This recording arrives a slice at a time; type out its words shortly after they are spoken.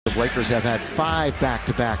The Lakers have had 5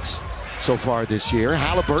 back-to-backs so far this year.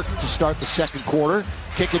 Halliburton to start the second quarter.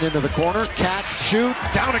 Kick it into the corner. Catch, shoot,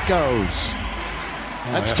 down it goes.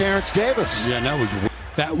 That's Terrence Davis. Yeah,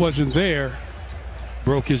 that wasn't there.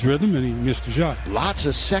 Broke his rhythm and he missed the shot. Lots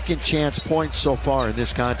of second chance points so far in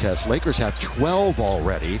this contest. Lakers have 12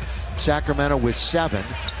 already. Sacramento with 7.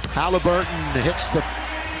 Halliburton hits the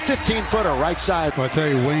 15-footer right side. Well, I tell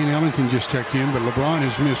you, Wayne Ellington just checked in, but LeBron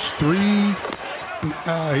has missed 3.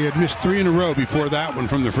 He had missed 3 in a row before that one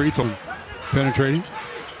from the free throw. Penetrating.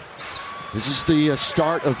 This is the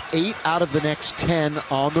start of 8 out of the next 10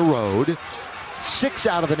 on the road. 6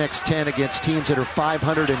 out of the next 10 against teams that are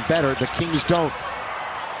 500 and better. The Kings don't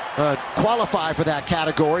qualify for that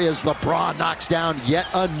category as LeBron knocks down yet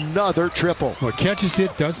another triple. Well, catches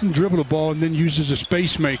it, doesn't dribble the ball, and then uses a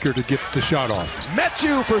space maker to get the shot off.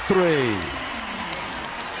 Metu for 3.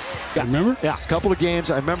 Yeah. Remember? Yeah, a couple of games.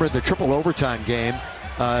 I remember the triple overtime game.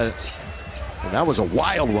 And that was a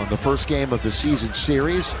wild one. The first game of the season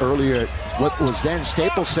series. Earlier at what was then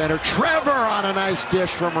Staples Center. Trevor on a nice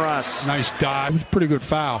dish from Russ. Nice dive. It was a pretty good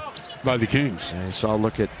foul by the Kings. And I saw a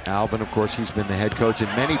look at Alvin. Of course, he's been the head coach in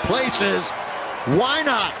many places. Why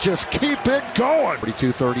not just keep it going?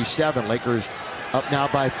 42-37. Lakers up now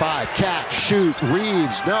by 5. Catch, shoot,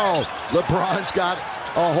 Reeves. No. LeBron's got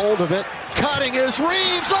a hold of it. Cutting is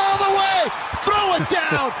Reeves all the way. Throw it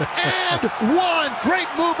down and 1. Great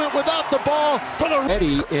movement without the ball for the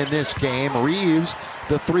ready in this game. Reeves,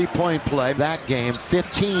 the 3-point play. That game,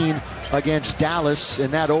 15 against Dallas in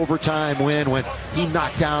that overtime win when he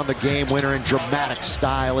knocked down the game winner in dramatic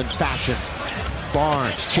style and fashion.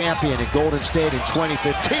 Barnes, champion in Golden State in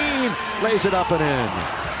 2015, lays it up and in.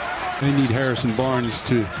 They need Harrison Barnes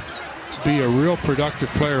to be a real productive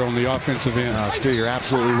player on the offensive end. Stu, you're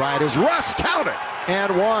absolutely right. As Russ counted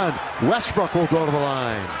and 1. Westbrook will go to the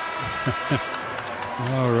line.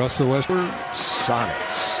 Oh, Russell Westbrook.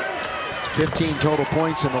 Sonics. 15 total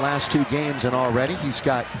points in the last 2 games, and already he's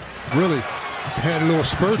got really had a little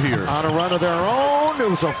spurt here. On a run of their own. It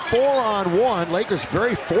was a 4-on-1. Lakers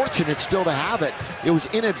very fortunate still to have it. It was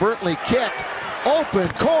inadvertently kicked. Open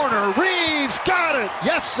corner. Reeves got it.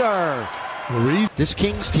 Yes, sir. This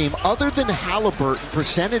Kings team, other than Halliburton,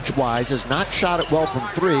 percentage-wise, has not shot it well from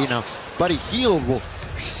 3. Now, Buddy Hield will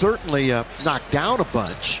certainly knock down a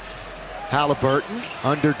bunch. Halliburton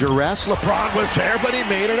under duress. LeBron was there, but he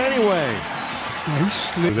made it anyway.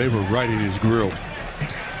 They were right in his grill.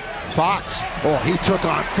 Fox, he took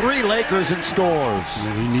on 3 Lakers and scores.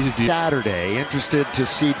 Yeah, he needed to. Saturday, interested to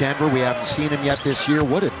see Denver. We haven't seen him yet this year.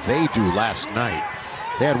 What did they do last night?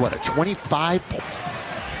 They had, a 25 point.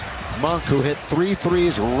 Monk, who hit 3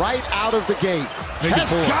 threes right out of the gate,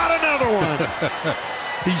 has got another one.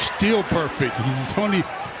 He's still perfect.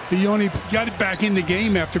 He only got it back in the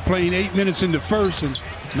game after playing 8 minutes in the first, and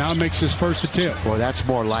now makes his first attempt. Boy, that's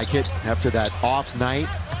more like it. After that off night,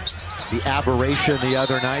 the aberration the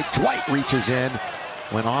other night, Dwight reaches in,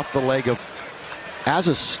 went off the leg of. As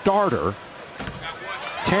a starter,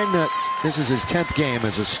 this is his 10th game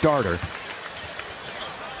as a starter.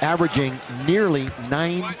 Averaging nearly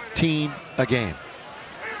 19 a game.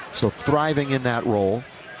 So thriving in that role.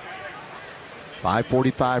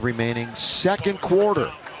 5:45 remaining. Second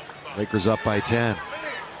quarter. Lakers up by 10.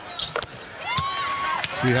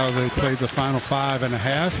 See how they played the final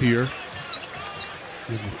 5.5 here.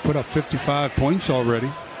 They've put up 55 points already.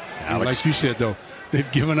 Like you said, though,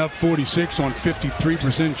 they've given up 46 on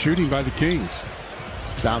 53% shooting by the Kings.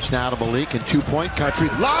 Bounce now to Malik in 2-point country.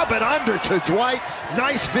 Lob it under to Dwight.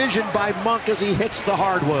 Nice vision by Monk as he hits the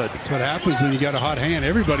hardwood. That's what happens when you got a hot hand.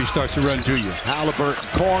 Everybody starts to run to you. Halliburton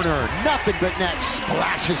corner. Nothing but net.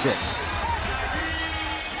 Splashes it.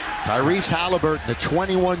 Tyrese Halliburton, the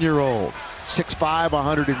 21-year-old. 6'5",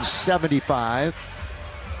 175.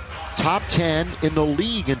 Top 10 in the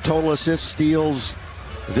league in total assists, steals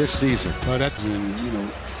this season. Well, that's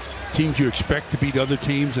when, teams you expect to beat other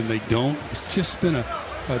teams and they don't. It's just been a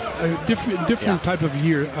different type of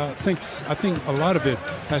year. I think a lot of it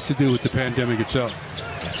has to do with the pandemic itself.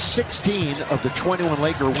 16 of the 21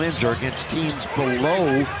 Laker wins are against teams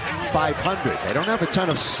below 500. They don't have a ton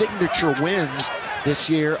of signature wins this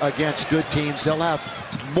year against good teams. They'll have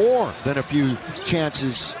more than a few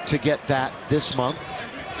chances to get that this month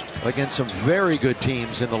against some very good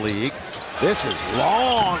teams in the league. This is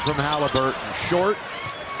long from Halliburton. Short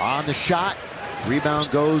on the shot. Rebound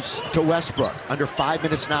goes to Westbrook. Under 5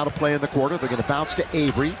 minutes now to play in the quarter. They're going to bounce to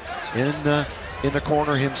Avery in in the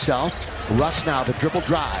corner himself. Russ now, the dribble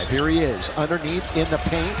drive. Here he is, underneath in the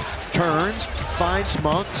paint. Turns, finds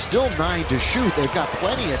Monk. Still 9 to shoot. They've got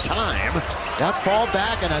plenty of time. That fall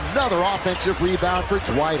back and another offensive rebound for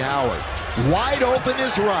Dwight Howard. Wide open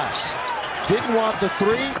is Russ. Didn't want the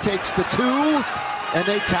 3, takes the 2, and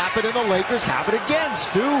they tap it, and the Lakers have it again,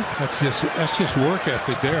 Stu. That's just work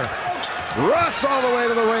ethic there. Russ all the way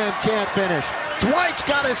to the rim, can't finish. Dwight's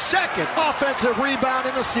got his second offensive rebound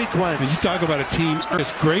in the sequence. And you talk about a team,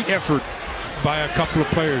 it's great effort by a couple of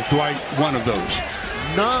players. Dwight, one of those.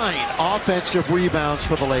 9 offensive rebounds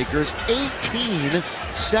for the Lakers, 18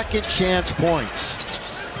 second chance points.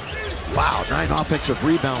 Wow, 9 offensive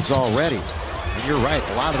rebounds already. And you're right,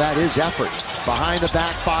 a lot of that is effort. Behind the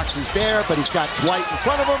back, Fox is there, but he's got Dwight in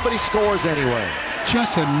front of him, but he scores anyway.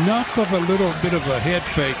 Just enough of a little bit of a head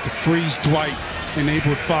fake to freeze Dwight,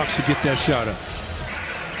 enabled Fox to get that shot up.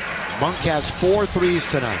 Monk has 4 threes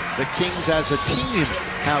tonight. The Kings as a team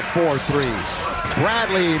have 4 threes.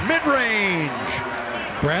 Bradley, mid-range.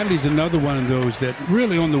 Bradley's another one of those that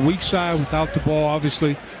really on the weak side without the ball,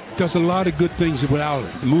 obviously, does a lot of good things without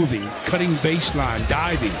it. Moving, cutting baseline,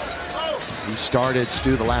 diving. He started,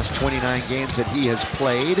 Stu, the last 29 games that he has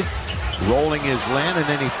played. Rolling his land, and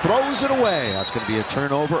then he throws it away. That's going to be a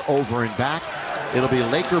turnover, over and back. It'll be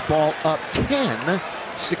Laker ball up 10,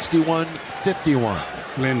 61-51.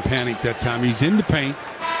 Len panicked that time. He's in the paint.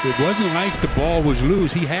 It wasn't like the ball was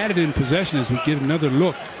loose. He had it in possession as we get another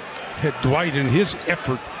look at Dwight and his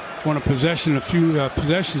effort on a possession a few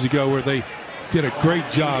possessions ago where they did a great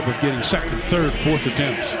job of getting second, third, fourth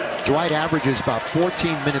attempts. Dwight averages about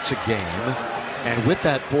 14 minutes a game, and with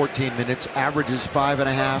that 14 minutes, averages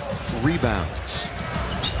 5.5 rebounds.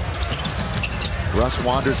 Russ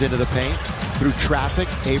wanders into the paint through traffic.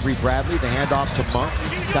 Avery Bradley, the handoff to Monk.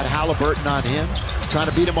 Got Halliburton on him, trying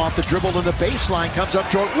to beat him off the dribble, and the baseline comes up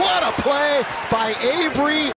short. What a play by Avery!